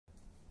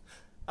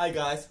Hi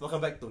guys,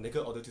 welcome back to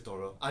Naked Audio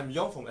Tutorial. I'm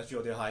Yong from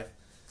Sgaudiohive.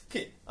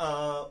 Okay,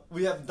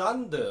 we have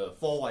done the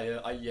 4-wire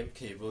IEM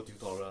cable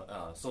tutorial.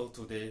 So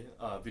today,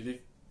 believe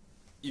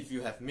if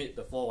you have made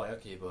the 4-wire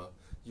cable,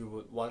 you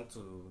would want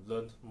to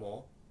learn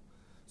more.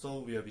 So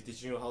we will be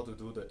teaching you how to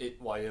do the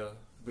 8-wire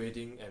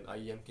braiding and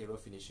IEM cable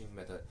finishing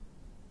method.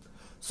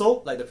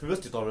 So like the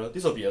previous tutorial,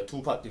 this will be a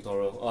 2-part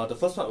tutorial. The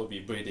first part will be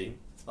braiding,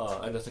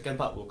 and the second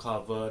part will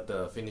cover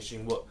the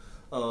finishing work.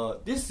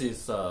 This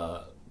is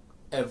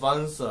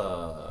advanced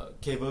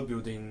cable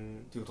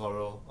building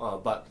tutorial,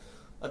 but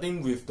I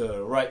think with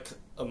the right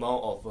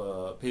amount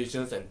of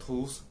patience and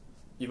tools,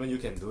 even you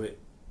can do it.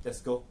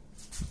 Let's go.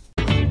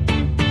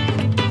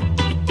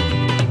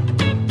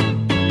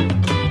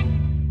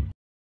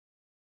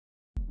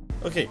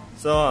 Okay,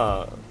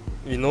 so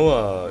we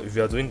know if we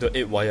are doing the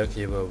 8-wire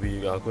cable,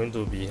 we are going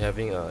to be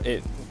having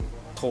 8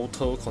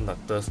 total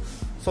conductors.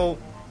 So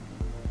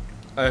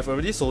I have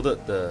already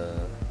soldered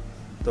the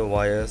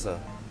wires.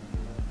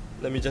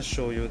 Let me just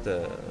show you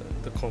the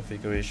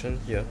configuration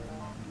here.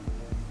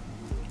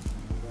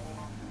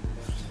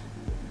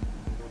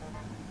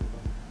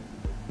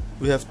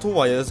 We have 2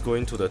 wires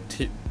going to the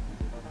tip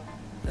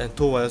and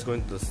 2 wires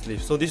going to the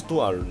sleeve. So these 2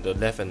 are the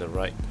left and the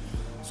right.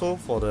 So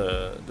for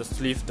the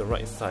sleeve, the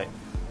right side,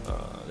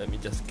 let me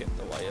just get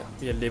the wire.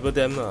 We have labeled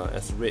them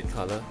as red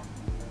color.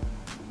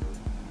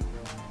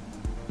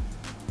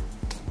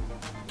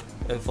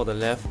 And for the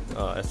left,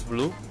 as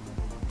blue.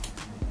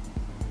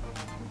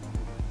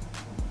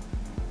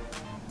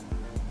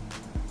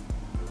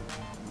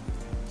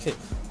 Okay,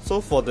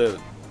 so for the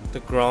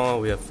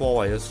ground, we have 4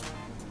 wires,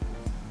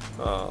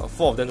 4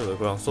 of them to the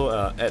ground. So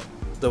at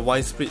the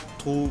Y split,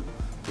 2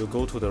 will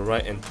go to the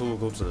right and 2 will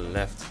go to the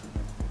left.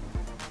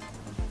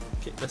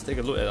 Okay, let's take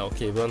a look at our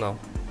cable now.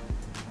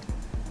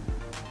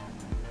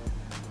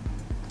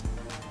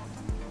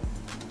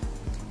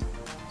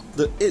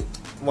 The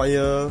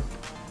 8-wire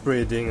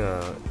braiding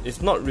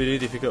is not really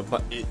difficult,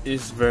 but it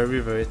is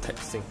very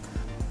taxing.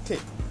 Okay,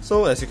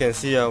 so as you can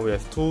see, we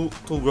have two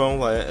ground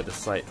wire at the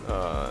side.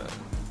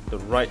 The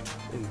right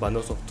in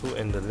bundles of 2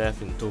 and the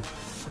left in 2.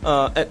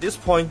 At this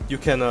point, you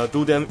can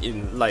do them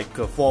in like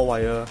a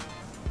 4-wire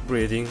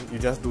braiding. You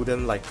just do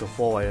them like a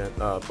 4-wire,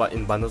 but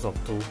in bundles of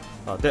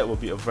 2. That will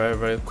be a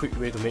very quick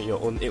way to make your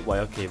own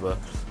 8-wire cable.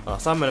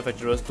 Some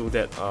manufacturers do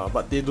that,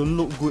 but they don't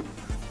look good.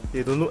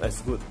 They don't look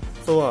as good.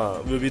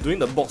 So we'll be doing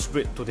the box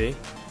braid today.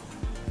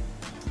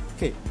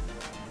 Okay,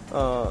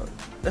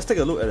 let's take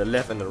a look at the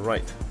left and the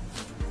right.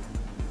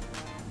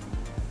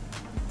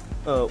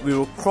 We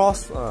will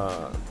cross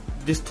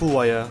these 2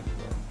 wire.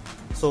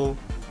 So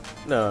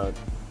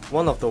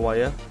one of the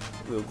wire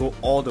will go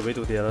all the way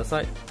to the other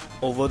side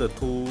over the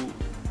 2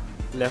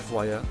 left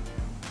wire,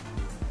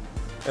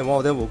 and one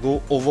of them will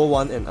go over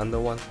one and under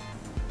one.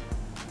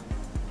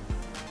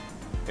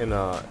 And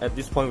at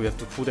this point we have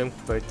to pull them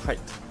very tight.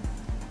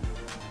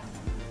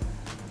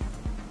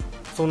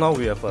 So now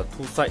we have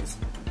 2 sides.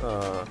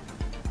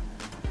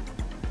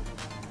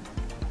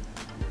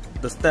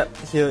 The step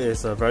here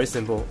is very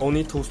simple,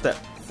 only 2 steps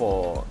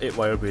for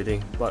 8-wire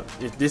braiding, but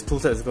if these 2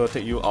 steps is going to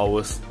take you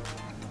hours.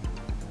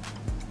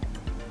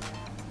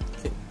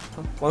 Okay.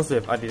 Once we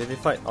have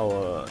identified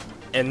our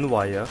end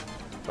wire,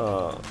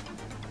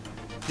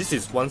 this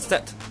is one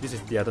set, this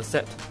is the other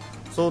set.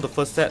 So the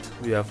first set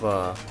we have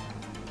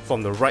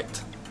from the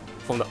right,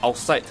 from the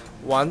outside,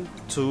 1,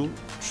 2,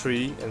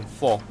 3 and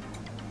 4.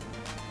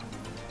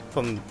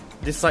 From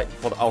this side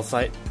for the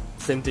outside,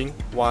 same thing,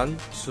 1,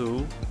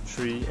 2,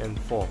 3 and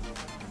 4.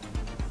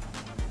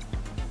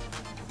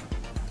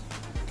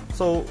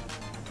 So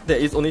there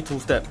is only 2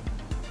 steps.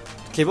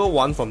 Cable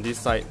 1 from this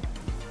side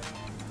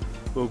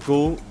will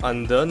go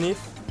underneath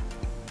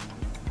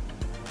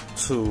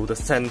to the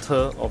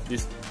center of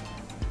this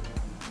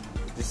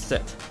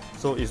set.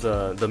 So it's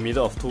the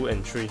middle of 2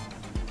 and 3.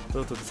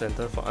 Go to the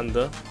center for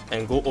under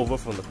and go over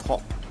from the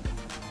top.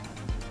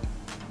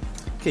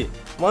 Okay,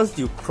 once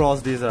you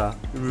cross this,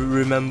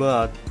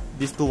 remember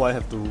these 2 wires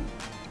have to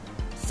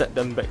set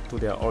them back to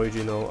their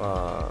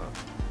original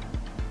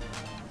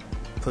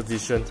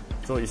position.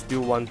 So it's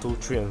still 1, 2,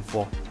 3 and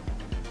 4.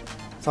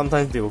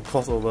 Sometimes they will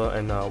cross over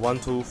and 1,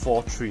 2,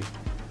 4, 3.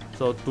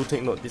 So do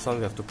take note, this one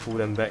we have to pull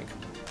them back.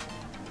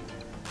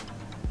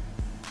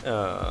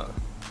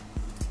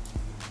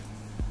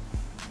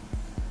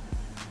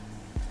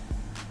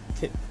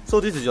 Okay, so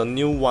this is your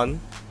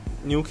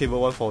new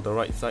cable 1 for the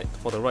right side,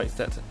 for the right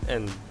set,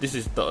 and this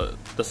is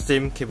the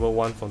same cable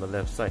 1 from the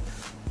left side.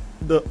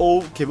 The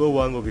old cable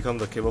 1 will become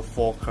the cable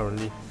 4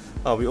 currently.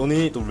 We only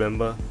need to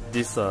remember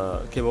this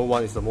cable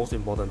 1 is the most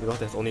important because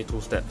there's only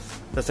 2 steps.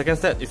 The second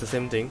step is the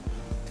same thing.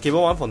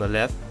 Cable 1 from the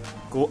left,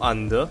 go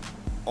under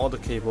all the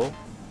cable,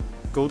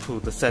 go to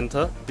the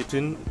center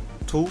between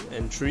 2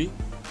 and 3,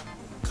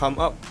 come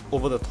up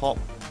over the top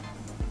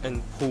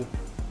and pull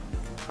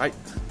tight.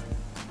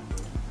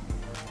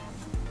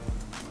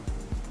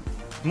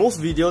 Most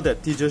video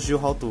that teaches you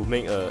how to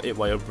make a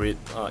 8-wire braid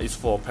is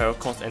for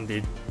paracords, and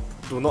they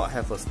do not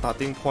have a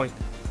starting point.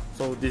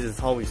 So this is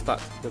how we start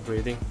the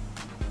braiding.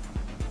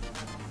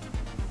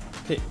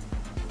 Okay,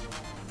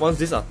 once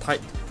these are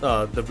tight,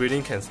 the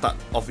braiding can start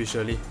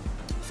officially.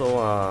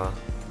 So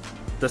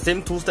the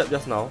same two steps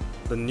just now,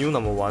 the new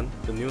number one,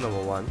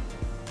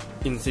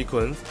 in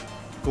sequence,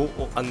 go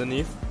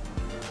underneath,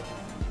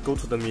 go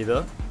to the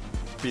middle,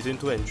 between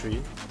 2 and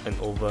 3, and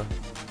over.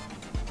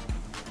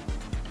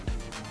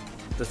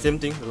 The same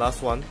thing, the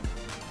last one,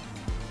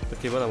 the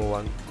cable number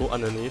 1, go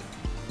underneath,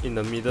 in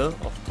the middle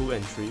of 2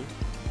 and 3,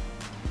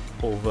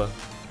 over.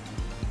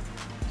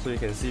 So you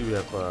can see we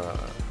have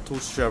two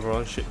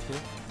chevron shape here.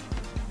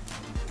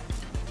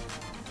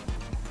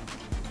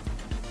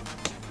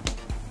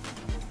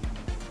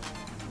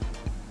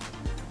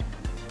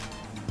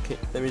 Okay,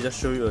 let me just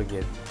show you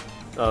again.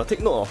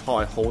 Take note of how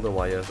I hold the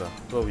wires.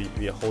 So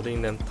we are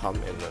holding them thumb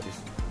and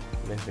this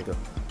next finger.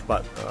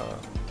 But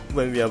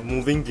when we are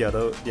moving the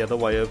other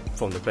wire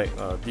from the back,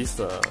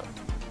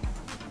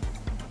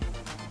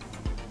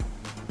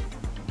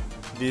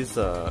 this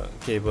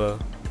cable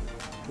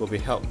will be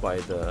held by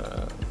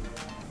the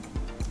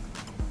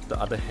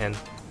other hand,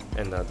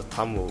 and the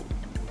thumb will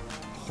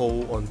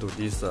hold onto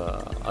these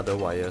other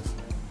wires.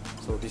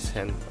 So this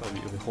hand we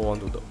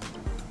hold onto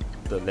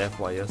the left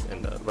wires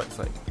and the right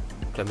side,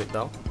 clamp it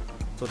down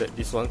so that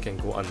this one can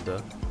go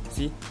under.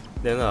 See?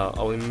 Then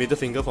our middle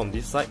finger from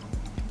this side,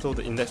 so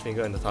the index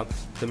finger and the thumb,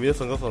 the middle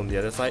finger from the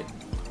other side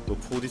will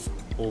pull this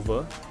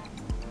over,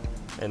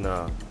 and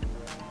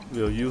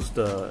we'll use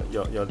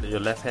your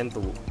left hand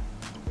to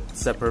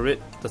separate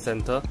the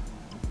center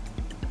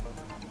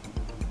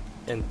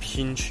and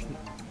pinch.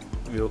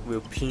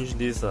 We'll pinch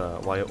this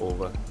wire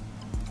over.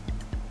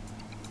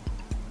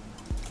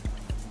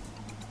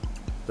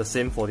 The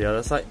same for the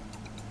other side.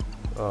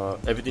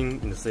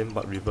 Everything in the same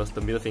but reverse.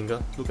 The middle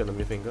finger, look at the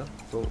middle finger.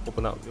 So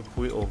open up, you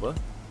pull it over.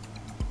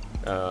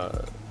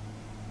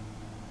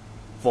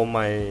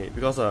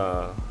 Because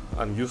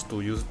I'm used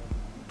to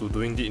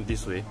doing it in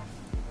this way,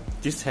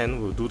 this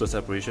hand will do the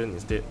separation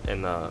instead,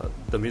 and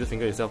the middle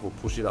finger itself will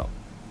push it out.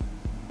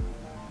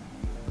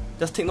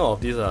 Just take note of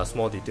this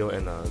small detail,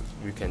 and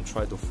you can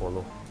try to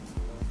follow.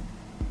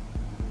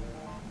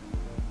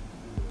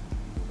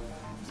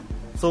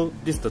 So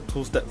this is the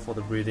two steps for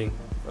the braiding.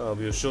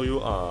 We'll show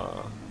you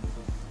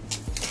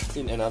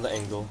in another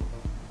angle.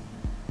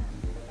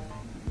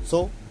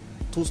 So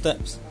 2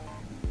 steps,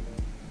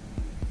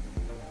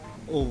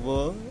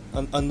 over,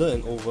 under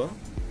and over,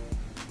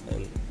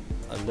 and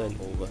under and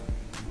over.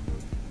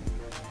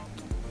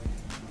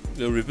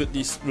 We'll repeat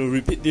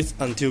this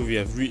until we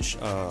have reached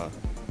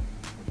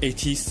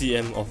 80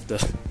 cm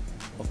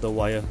of the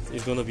wire.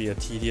 It's going to be a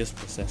tedious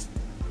process.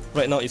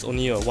 Right now it's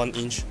only a 1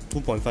 inch,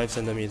 2.5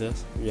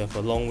 centimeters. We have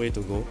a long way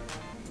to go.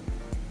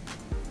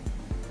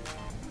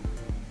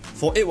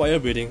 For 8 wire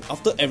braiding,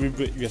 after every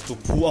braid you have to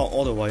pull out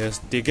all the wires.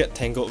 They get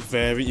tangled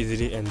very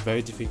easily and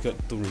very difficult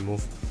to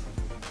remove.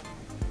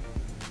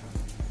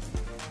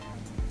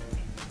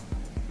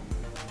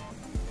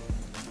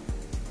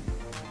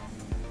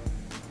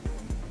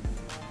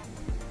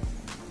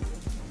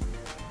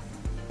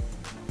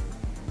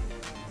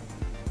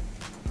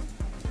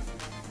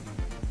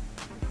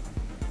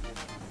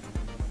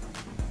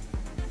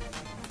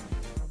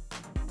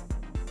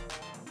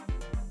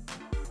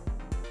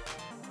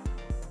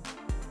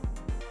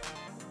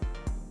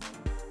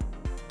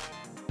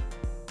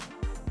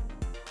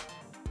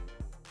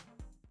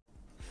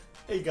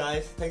 Hey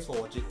guys, thanks for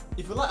watching.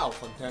 If you like our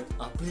content,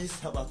 please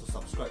help us to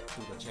subscribe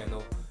to the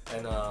channel,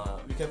 and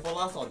you can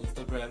follow us on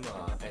Instagram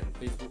and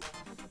Facebook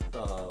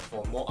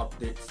for more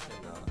updates.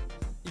 And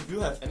if you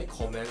have any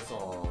comments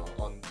or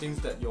on things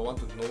that you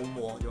want to know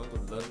more, you want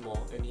to learn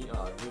more, any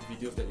new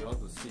videos that you want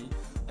to see,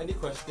 any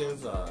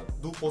questions,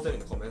 do post them in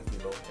the comments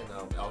below,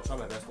 and I'll try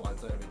my best to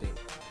answer everything.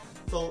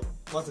 So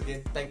once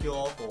again, thank you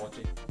all for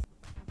watching.